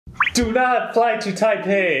Do not fly to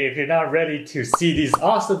Taipei if you're not ready to see these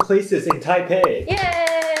awesome places in Taipei.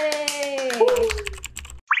 Yay!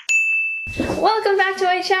 Welcome back to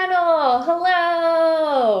my channel!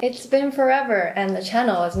 Hello! It's been forever and the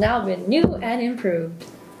channel has now been new and improved.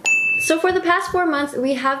 So for the past 4 months,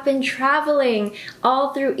 we have been traveling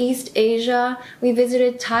all through East Asia. We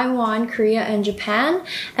visited Taiwan, Korea, and Japan.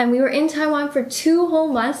 And we were in Taiwan for 2 whole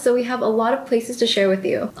months, so we have a lot of places to share with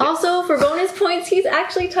you. Also, for bonus points, he's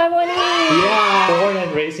actually Taiwanese! Yeah! Born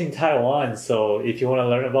and raised in Taiwan, so if you want to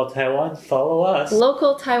learn about Taiwan, follow us.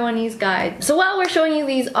 Local Taiwanese guide. So while we're showing you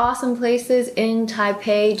these awesome places in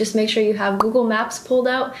Taipei, just make sure you have Google Maps pulled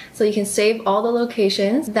out so you can save all the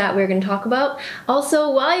locations that we're going to talk about. Also,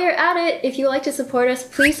 while you're at it, if you would like to support us,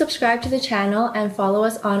 please subscribe to the channel and follow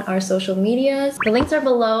us on our social medias. The links are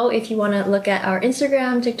below if you want to look at our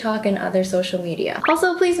Instagram, TikTok, and other social media.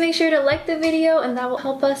 Also, please make sure to like the video, and that will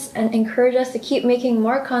help us and encourage us to keep making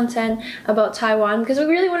more content about Taiwan, because we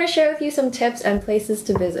really want to share with you some tips and places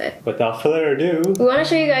to visit. Without further ado, we want to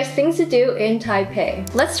show you guys things to do in Taipei.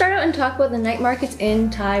 Let's start out and talk about the night markets in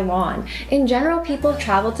Taiwan. In general, people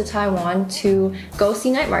travel to Taiwan to go see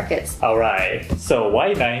night markets. Alright, so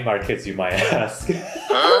why night markets, you might ask? Like,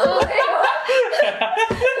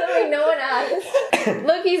 no one asked.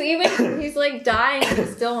 Look, he's like dying and he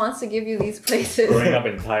still wants to give you these places. Growing up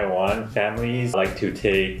in Taiwan, families like to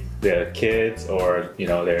take their kids or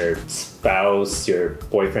their spouse, your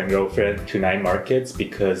boyfriend, girlfriend to night markets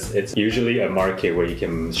because it's usually a market where you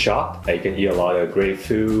can shop, you can eat a lot of great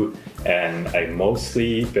food, and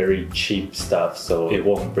mostly very cheap stuff, so it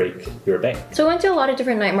won't break your bank. So we went to a lot of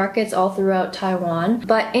different night markets all throughout Taiwan,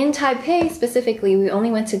 but in Taipei specifically, we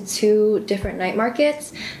only went to 2 different night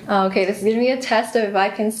markets. Okay, this is gonna be a test of if I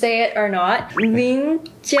can say it or not.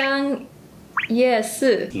 Linjiang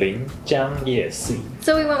Night.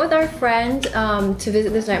 So we went with our friend to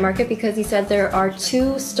visit this night market because he said there are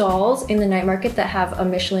 2 stalls in the night market that have a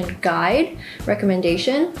Michelin guide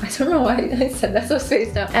recommendation. I don't know why I said that so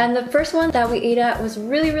spaced out. And the first one that we ate at was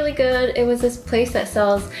really, really good. It was this place that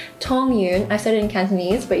sells tongyun. I said it in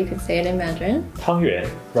Cantonese, but you could say it in Mandarin. Tangyuan,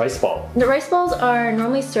 rice ball. The rice balls are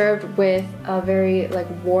normally served with a very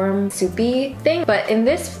warm, soupy thing, but in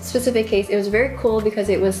this specific case, it was very cool because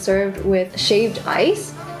it was served with shaved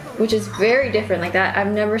ice, which is very different like that.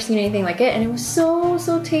 I've never seen anything like it, and it was so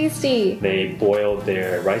tasty. They boiled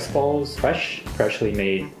their rice balls freshly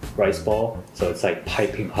made rice ball, so it's like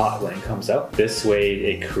piping hot when it comes out. This way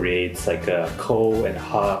it creates like a cold and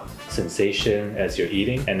hot sensation as you're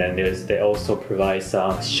eating, and then they also provide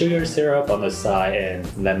some sugar syrup on the side and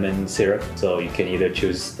lemon syrup, so you can either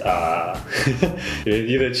choose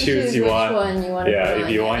if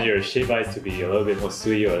you want your shaved ice to be a little bit more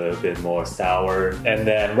sweet or a little bit more sour. And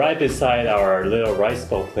then right beside our little rice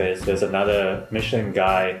bowl place, there's another Michelin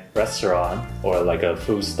guide restaurant or like a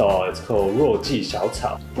food stall. It's called 若记小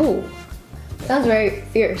炒. Ooh. Sounds very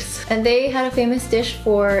fierce. And they had a famous dish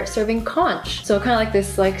for serving conch. So kind of like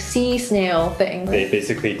this sea snail thing. They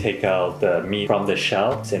basically take out the meat from the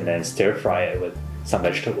shells and then stir fry it with some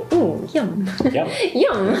vegetable. Ooh, yum. Yum.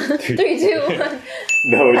 Yum. 3, 2, 1.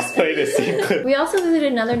 No, just play the same clip. We also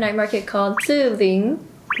visited another night market called Shilin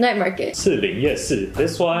Night Market. Shilin Yeshi.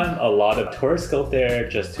 This one, a lot of tourists go there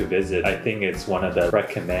just to visit. I think it's one of the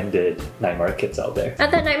recommended night markets out there.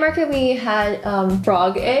 At that night market, we had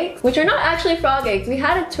frog eggs, which are not actually frog eggs. We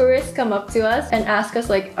had a tourist come up to us and ask us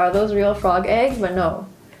are those real frog eggs? But no,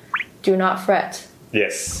 do not fret.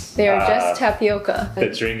 Yes. They are just tapioca. The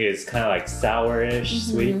drink is kind of like sourish,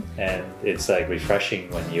 sweet, and it's refreshing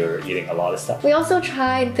when you're eating a lot of stuff. We also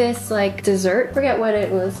tried this dessert. Forget what it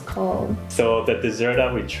was called. So the dessert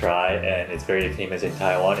that we tried, and it's very famous in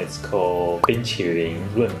Taiwan, it's called Xilin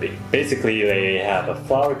Night. Basically, they have a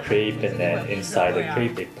flour crepe, and then inside the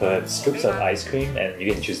crepe they put scoops of ice cream, and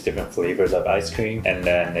you can choose different flavors of ice cream, and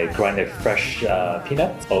then they grinded fresh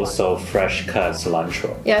peanuts, also fresh cut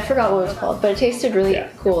cilantro. Yeah, I forgot what it was called, but it tasted really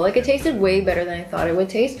cool. It tasted way better than I thought it would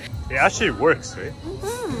taste. It actually works, right?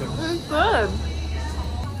 It's good.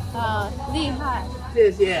 厉害.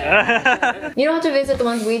 You don't have to visit the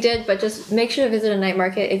ones we did, but just make sure to visit a night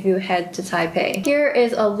market if you head to Taipei. Here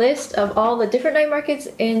is a list of all the different night markets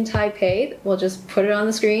in Taipei. We'll just put it on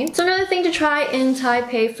the screen. So another thing to try in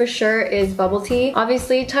Taipei for sure is bubble tea.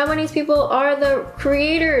 Obviously, Taiwanese people are the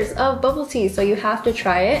creators of bubble tea, so you have to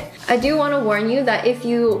try it. I do want to warn you that if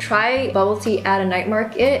you try bubble tea at a night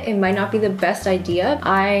market, it might not be the best idea.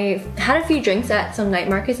 I had a few drinks at some night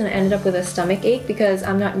markets and I ended up with a stomach ache because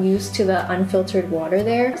I'm not used to the unfiltered water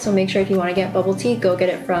there. So make sure if you want to get bubble tea, go get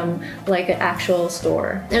it from an actual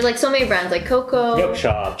store. There's so many brands like Coco, Milk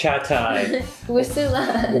Shop, Chatai,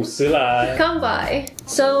 Wusula. Wusula. Come by.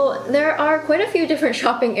 So there are quite a few different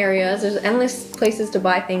shopping areas. There's endless places to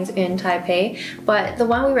buy things in Taipei, but the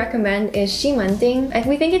one we recommend is Ximending. And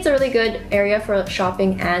we think it's a really good area for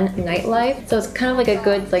shopping and nightlife. So it's kind of like a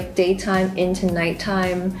good like daytime into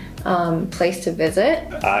nighttime place to visit.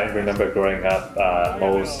 I remember growing up,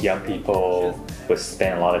 most young people would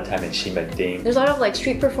spend a lot of time in Ximending. There's a lot of like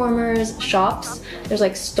street performers, shops, there's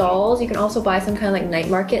like stalls. You can also buy some kind of like night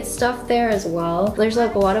market stuff there as well. There's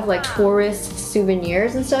like a lot of like tourist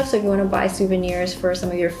souvenirs and stuff, so if you want to buy souvenirs for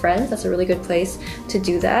some of your friends, that's a really good place to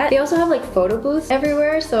do that. They also have like photo booths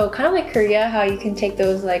everywhere, so kind of like Korea, how you can take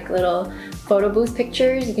those like little photo booth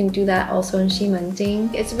pictures. You can do that also in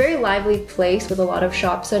Ximending. It's a very lively place with a lot of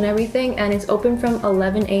shops and everything, and it's open from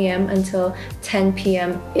 11 a.m. until 10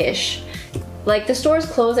 p.m.-ish. Like the stores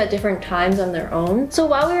close at different times on their own. So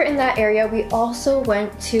while we were in that area, we also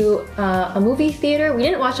went to a movie theater. We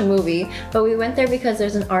didn't watch a movie, but we went there because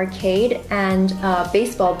there's an arcade and a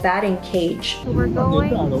baseball batting cage. So we're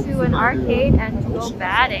going to an arcade and to go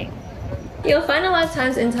batting. You'll find a lot of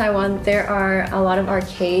times in Taiwan there are a lot of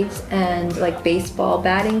arcades and like baseball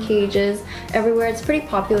batting cages everywhere. It's pretty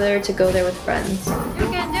popular to go there with friends. You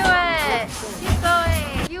can do it! Keep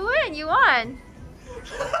going! You win! You won!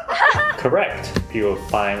 Correct. You will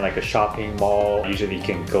find like a shopping mall. Usually you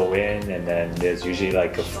can go in and then there's usually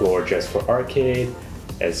like a floor just for arcade.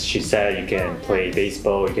 As she said, you can play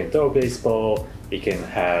baseball, you can throw baseball, you can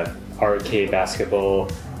have arcade basketball,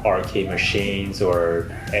 arcade machines,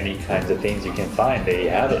 or any kinds of things you can find. They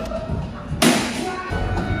have it.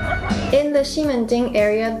 In the Ximending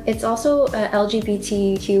area, it's also an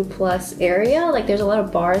LGBTQ plus area. Like there's a lot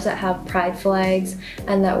of bars that have pride flags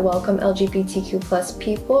and that welcome LGBTQ plus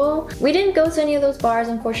people. We didn't go to any of those bars,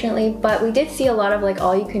 unfortunately, but we did see a lot of like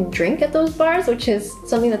all you can drink at those bars, which is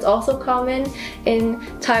something that's also common in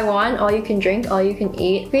Taiwan. All you can drink, all you can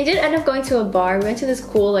eat. We did end up going to a bar. We went to this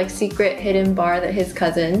cool like secret hidden bar that his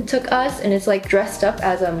cousin took us, and it's like dressed up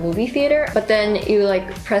as a movie theater, but then you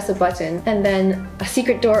like press a button and then a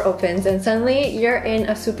secret door opens and suddenly you're in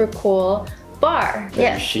a super cool bar.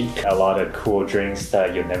 Very chic. A lot of cool drinks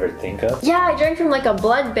that you'll never think of. Yeah, I drank from like a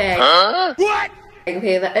blood bag. Huh? What?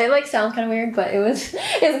 Okay, it like sounds kind of weird, but it's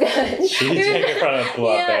good. She drank it from a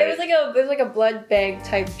blood bag. Yeah, it was like a blood bag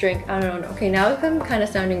type drink. I don't know. Okay, now I'm kind of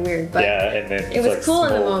sounding weird, but yeah, and then it was like cool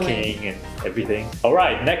in the moment. And everything. All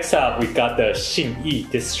right, next up we got the Xingyii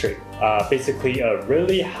District. Basically a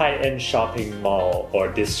really high-end shopping mall or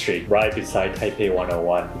district right beside Taipei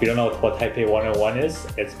 101. If you don't know what Taipei 101 is,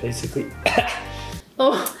 it's basically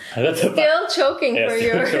oh, that's still choking yeah, for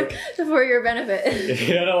still your for your benefit. If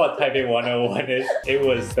you don't know what Taipei 101 is, it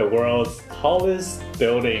was the world's tallest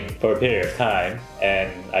building for a period of time,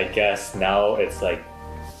 and I guess now it's like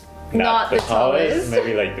not the tallest,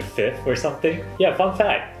 maybe like the 5th or something. Yeah, fun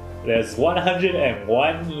fact. There's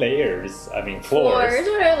 101 layers, I mean floors.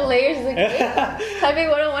 What are the layers of the cake? Taipei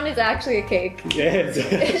 101 is actually a cake. Yeah, it's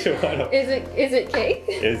actually 101. Is it cake?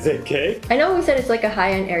 Is it cake? I know we said it's like a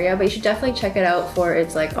high-end area, but you should definitely check it out for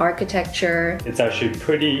its like architecture. It's actually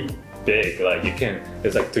pretty big. Like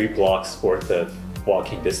there's like 3 blocks worth of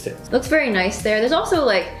walking distance. Looks very nice there. There's also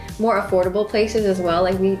like more affordable places as well.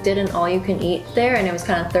 Like we did an all-you-can-eat there, and it was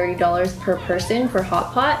kind of $30 per person for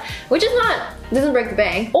hot pot, which is doesn't break the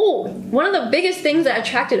bank. Oh, one of the biggest things that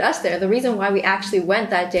attracted us there, the reason why we actually went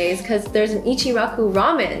that day, is because there's an Ichiraku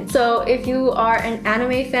ramen. So if you are an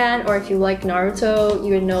anime fan or if you like Naruto,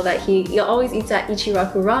 you would know that he always eats at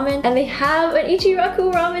Ichiraku ramen, and they have an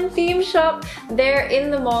Ichiraku ramen theme shop there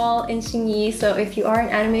in the mall in Xingyii. So if you are an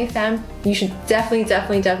anime fan, you should definitely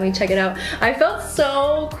check it out. I felt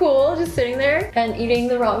so cool just sitting there and eating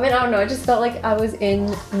the ramen. I don't know, I just felt like I was in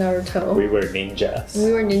Naruto. We were ninjas.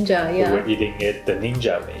 We were ninja, yeah. We were eating it the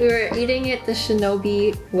ninja way. We were eating it the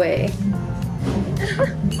shinobi way.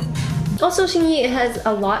 Also, Xingyii has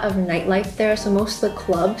a lot of nightlife there, so most of the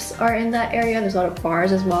clubs are in that area. There's a lot of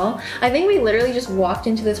bars as well. I think we literally just walked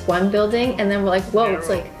into this one building and then we're like, whoa, it's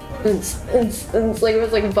like like it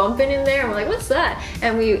was like bumping in there, and we're like, what's that?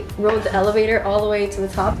 And we rode the elevator all the way to the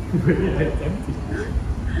top.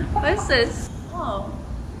 What's this? Oh,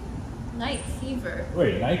 Night Fever.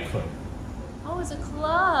 Wait, nightclub. Oh, it's a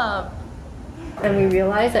club. And we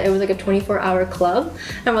realized that it was like a 24-hour club,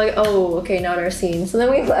 and we're like, oh, okay, not our scene. So then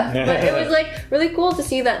we left. But it was like really cool to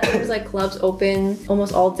see that there was like clubs open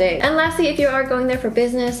almost all day. And lastly, if you are going there for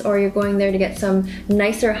business or you're going there to get some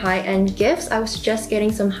nicer high-end gifts, I would suggest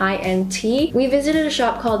getting some high-end tea. We visited a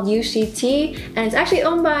shop called Yushi Tea, and it's actually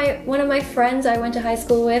owned by one of my friends I went to high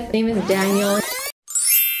school with. His name is Daniel.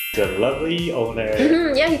 The lovely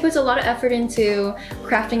owner. Yeah, he puts a lot of effort into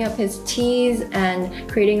crafting up his teas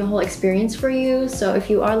and creating a whole experience for you. So if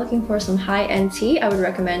you are looking for some high-end tea, I would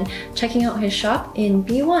recommend checking out his shop in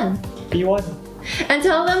B1. B1. And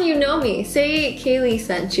tell them you know me. Say Kaylee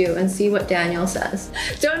sent you and see what Daniel says.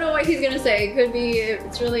 Don't know what he's gonna say. It could be,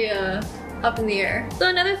 it's really up in the air. So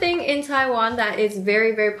another thing in Taiwan that is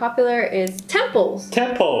very, very popular is temples.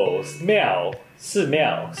 Temples. 庙. 寺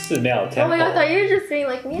庙. 寺庙 temple. Oh my god, I thought you were just saying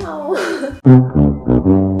like meow.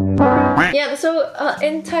 Yeah, so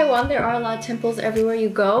in Taiwan there are a lot of temples everywhere you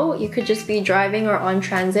go. You could just be driving or on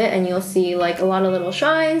transit and you'll see like a lot of little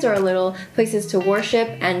shrines or little places to worship,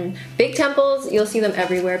 and big temples, you'll see them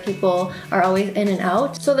everywhere. People are always in and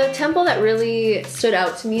out. So the temple that really stood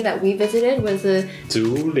out to me that we visited was the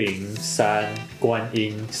Linjiang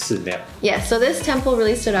Night. Yeah, so this temple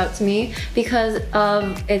really stood out to me because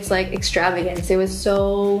of its like extravagance. It was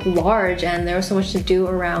so large and there was so much to do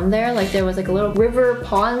around there. Like there was like a little river,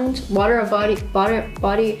 pond, water of bodies. There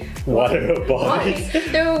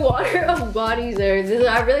were water of bodies there.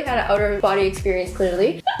 I really had an outer body experience,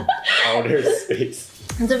 clearly. Outer space.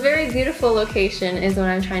 It's a very beautiful location is what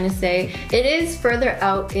I'm trying to say. It is further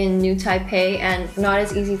out in New Taipei and not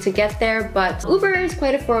as easy to get there, but Uber is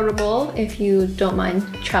quite affordable if you don't mind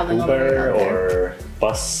traveling all the way out there. Or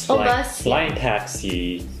bus, flying yeah.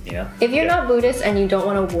 taxi, you know. If you're not Buddhist and you don't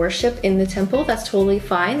want to worship in the temple, that's totally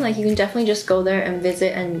fine. Like you can definitely just go there and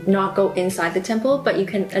visit and not go inside the temple, but you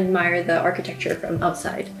can admire the architecture from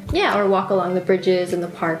outside. Yeah, or walk along the bridges in the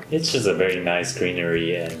park. It's just a very nice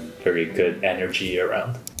greenery and very good energy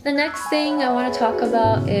around. The next thing I want to talk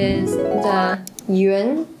about is the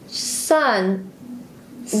Yuan station.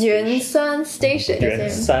 Yuan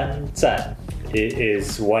站. It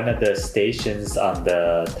is one of the stations on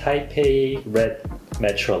the Taipei Red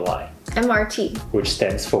Metro line. MRT. Which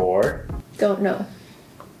stands for? Don't know.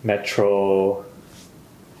 Metro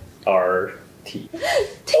RT. Ting!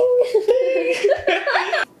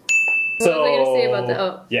 What was I going to say about that?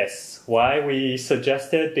 Oh. Yes, why we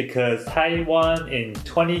suggested, because Taiwan in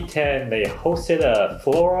 2010, they hosted a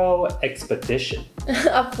floral expedition.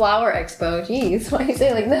 A flower expo, jeez, why do you say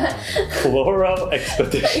it like that? Floral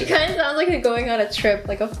expedition. It kind of sounds like you're going on a trip,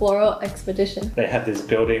 like a floral expedition. They have this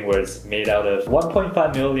building where it's made out of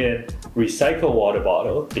 1.5 million recycled water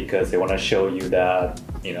bottles, because they want to show you that,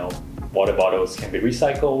 you know, water bottles can be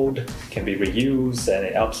recycled, can be reused, and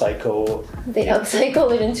they upcycle. They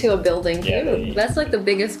upcycle it into a building. Yeah, that's like the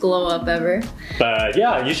biggest glow up ever. But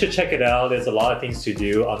yeah, you should check it out. There's a lot of things to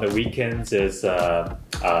do. On the weekends is what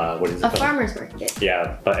is it called? Farmer's market.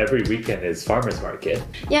 Yeah, but every weekend is farmer's market.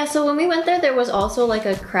 Yeah, so when we went there was also like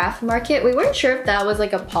a craft market. We weren't sure if that was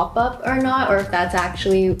like a pop-up or not, or if that's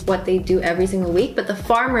actually what they do every single week, but the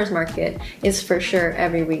farmer's market is for sure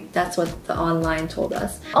every week. That's what the online told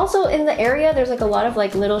us. Also in the area, there's like a lot of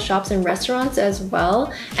like little shops and restaurants as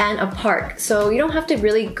well, and a park. So you don't have to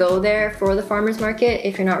really go there for the farmer's market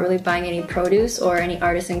if you're not really buying any produce or any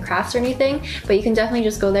artisan crafts or anything, but you can definitely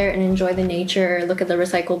just go there and enjoy the nature, look at the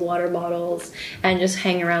recycled water bottles, and just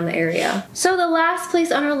hang around the area. So the last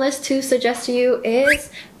place on our list to suggest to you is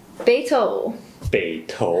Beitou.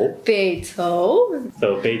 Beitou. Beitou.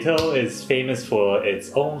 So Beitou is famous for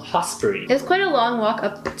its own hot spring. It was quite a long walk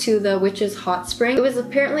up to the witch's hot spring. It was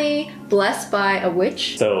apparently blessed by a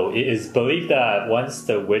witch. So it is believed that once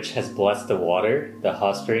the witch has blessed the water, the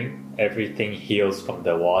hot spring, everything heals from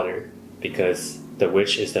the water, because the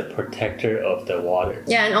witch is the protector of the water.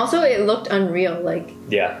 Yeah, and also it looked unreal. Like,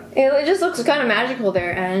 yeah, it just looks kind of magical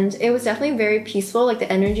there, and it was definitely very peaceful. Like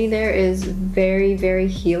the energy there is very, very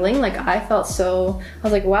healing. Like I was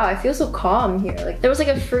like, wow, I feel so calm here. Like there was like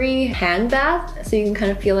a free hand bath, so you can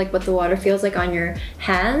kind of feel like what the water feels like on your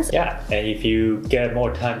hands. Yeah, and if you get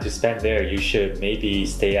more time to spend there, you should maybe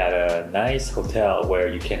stay at a nice hotel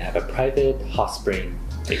where you can have a private hot spring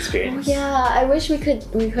experience. Oh, yeah, I wish we could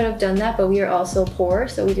have done that, but we are also poor,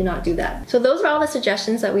 so we did not do that. So those are all the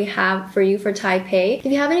suggestions that we have for you for Taipei. If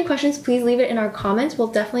you have any questions, please leave it in our comments. We'll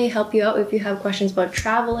definitely help you out if you have questions about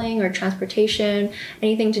traveling or transportation,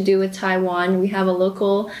 anything to do with Taiwan. We have a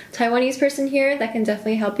local Taiwanese person here that can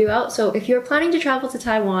definitely help you out. So if you're planning to travel to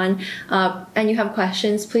Taiwan and you have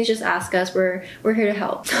questions, please just ask us. We're here to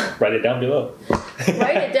help. Write it down below.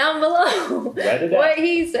 Write it down below. Write it down. What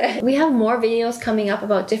he said. We have more videos coming up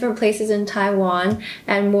about different places in Taiwan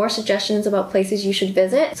and more suggestions about places you should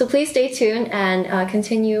visit. So please stay tuned and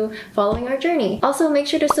continue following our journey. Also, make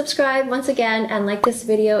sure to subscribe once again and like this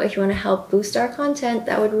video if you want to help boost our content.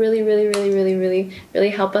 That would really, really, really, really, really, really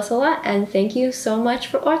help us a lot. And thank you so much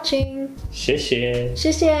for watching. 谢谢.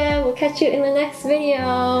 谢谢. We'll catch you in the next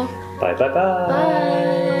video. Bye bye bye.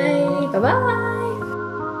 Bye. Bye bye.